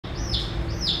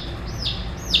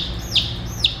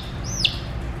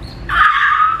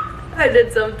I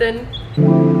did something.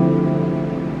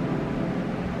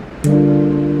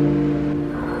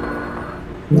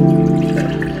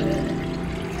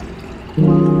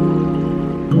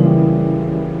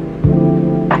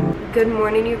 Good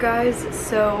morning, you guys.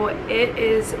 So it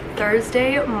is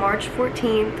Thursday, March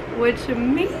 14th, which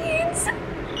means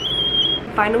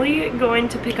finally going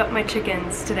to pick up my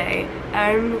chickens today.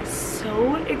 I'm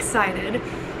so excited.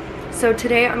 So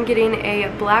today I'm getting a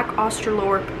black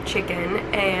Australorp chicken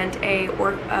and a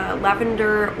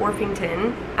lavender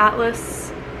Orpington.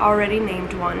 Atlas already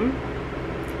named one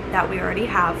that we already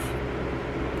have,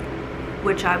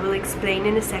 which I will explain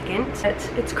in a second.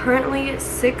 It's currently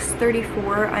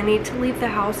 6:34. I need to leave the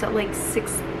house at like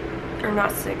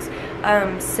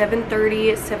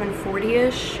 7:30,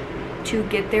 7:40ish to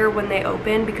get there when they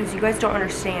open, because you guys don't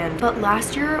understand. But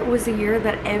last year was the year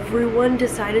that everyone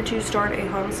decided to start a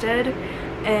homestead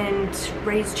and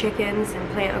raise chickens and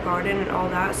plant a garden and all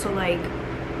that. So like,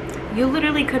 you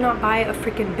literally could not buy a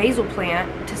freaking basil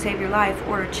plant to save your life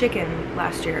or a chicken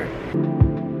last year.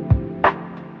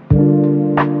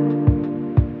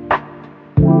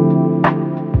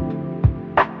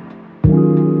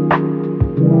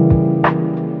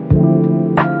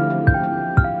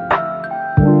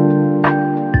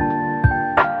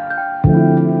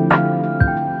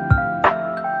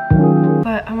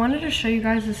 Show you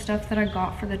guys the stuff that I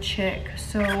got for the chick.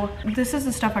 So this is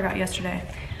the stuff I got yesterday.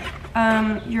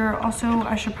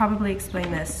 I should probably explain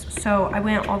this. So I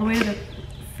went all the way to the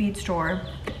feed store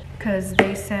because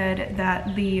they said that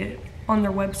on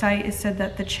their website it said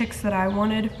that the chicks that I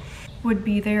wanted would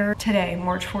be there today,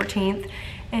 March 14th,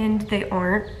 and they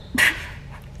aren't.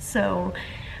 So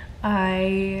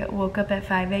I woke up at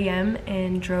 5 a.m.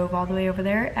 and drove all the way over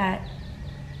there at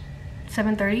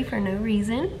 7:30 for no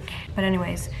reason. But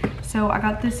anyways, so I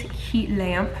got this heat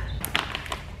lamp,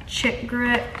 chick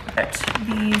grit,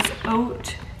 these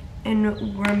oat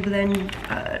and worm blend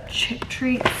chick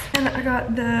treats, and I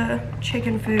got the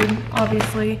chicken food,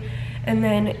 obviously. And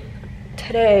then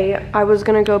today I was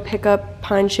gonna go pick up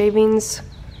pine shavings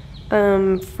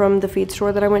from the feed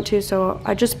store that I went to, so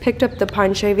I just picked up the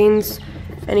pine shavings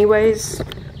anyways,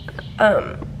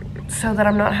 so that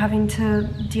I'm not having to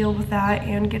deal with that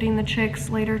and getting the chicks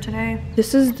later today.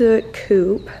 This is the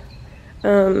coop.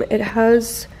 It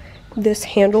has this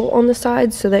handle on the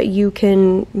side so that you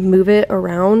can move it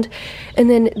around. And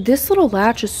then this little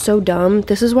latch is so dumb.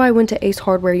 This is why I went to Ace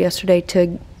Hardware yesterday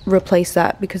to replace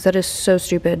that, because that is so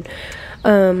stupid.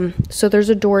 So there's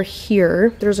a door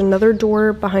here. There's another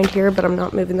door behind here, but I'm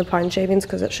not moving the pine shavings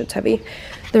because that shit's heavy.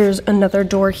 There's another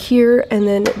door here, and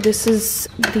then this is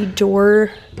the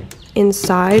door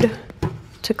inside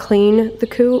to clean the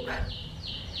coop.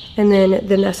 And then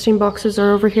the nesting boxes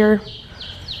are over here.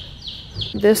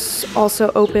 This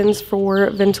also opens for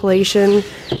ventilation.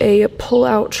 A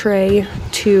pull-out tray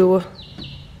to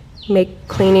make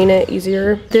cleaning it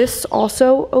easier. This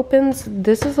also opens.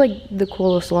 This is like the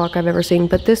coolest lock I've ever seen,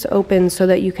 but this opens so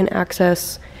that you can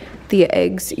access the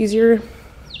eggs easier.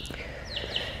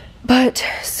 But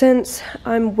since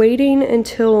I'm waiting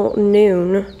until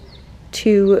noon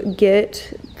to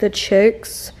get the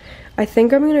chicks, I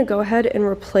think I'm gonna go ahead and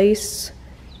replace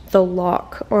the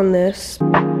lock on this.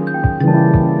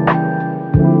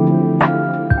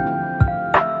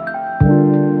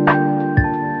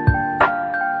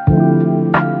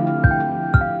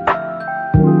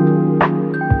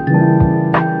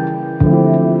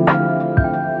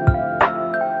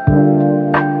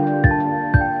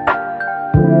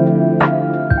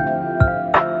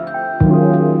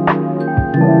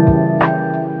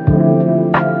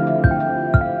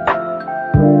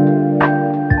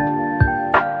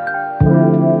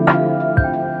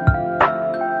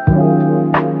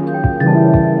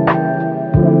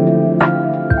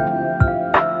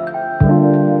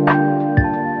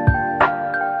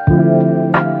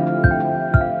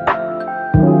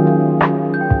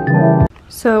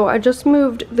 So I just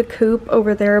moved the coop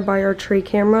over there by our tree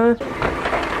camera.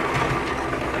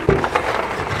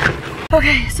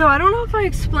 Okay, so I don't know if I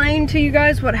explained to you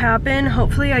guys what happened.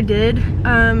 Hopefully I did.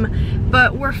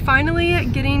 But we're finally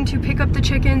getting to pick up the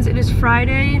chickens. It is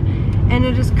Friday and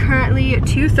it is currently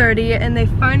 2:30 and they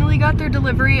finally got their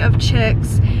delivery of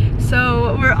chicks.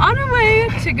 So we're on our way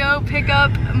to go pick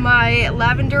up my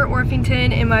lavender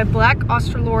Orpington and my black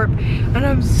Australorp, and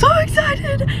I'm so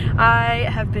excited. I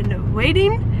have been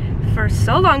waiting for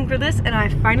so long for this, and I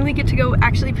finally get to go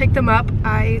actually pick them up.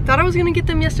 I thought I was gonna get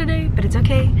them yesterday, but it's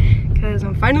okay because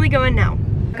I'm finally going now.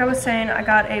 Like I was saying, I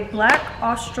got a black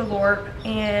Australorp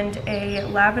and a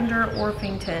lavender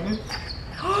Orpington.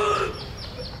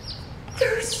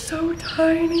 They're so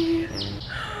tiny.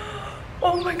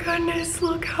 Oh my goodness,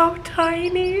 look how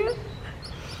tiny.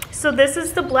 So this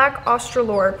is the black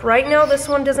Australorp. Right now this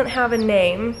one doesn't have a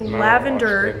name. No,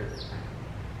 Lavender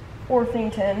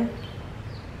Orpington.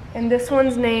 And this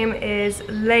one's name is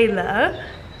Layla.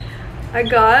 I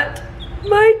got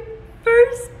my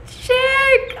first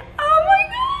chick. Oh my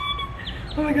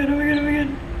god. Oh my god, oh my god, oh my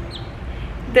god.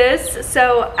 This,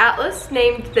 so Atlas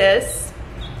named this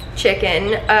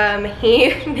chicken.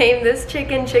 He named this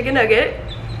chicken Chicken Nugget.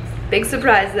 Big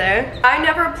surprise there. I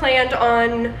never planned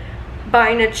on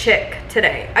buying a chick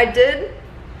today. I did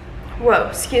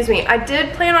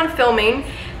plan on filming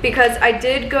because I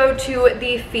did go to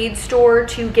the feed store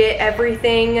to get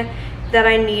everything that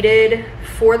I needed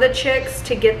for the chicks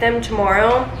to get them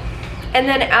tomorrow. And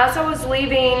then as I was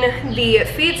leaving the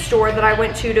feed store that I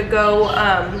went to go,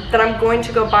 that I'm going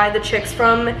to go buy the chicks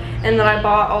from, and that I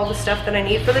bought all the stuff that I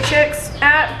need for the chicks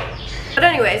at. But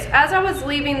anyways, as I was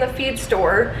leaving the feed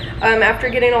store, after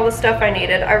getting all the stuff I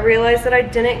needed, I realized that I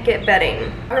didn't get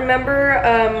bedding. I remember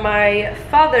my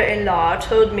father-in-law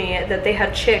told me that they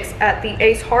had chicks at the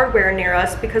Ace Hardware near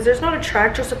us because there's not a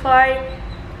Tractor Supply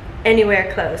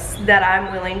anywhere close that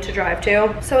I'm willing to drive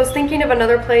to. So I was thinking of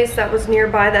another place that was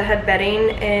nearby that had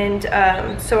bedding,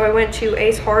 and so I went to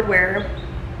Ace Hardware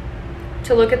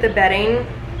to look at the bedding.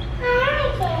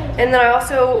 And then I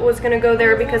also was gonna go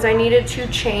there because I needed to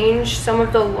change some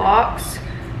of the locks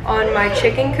on my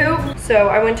chicken coop. So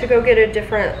I went to go get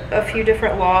a few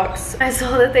different locks. I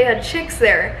saw that they had chicks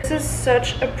there. This is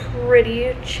such a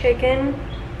pretty chicken.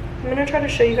 I'm gonna try to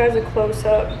show you guys a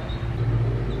close-up.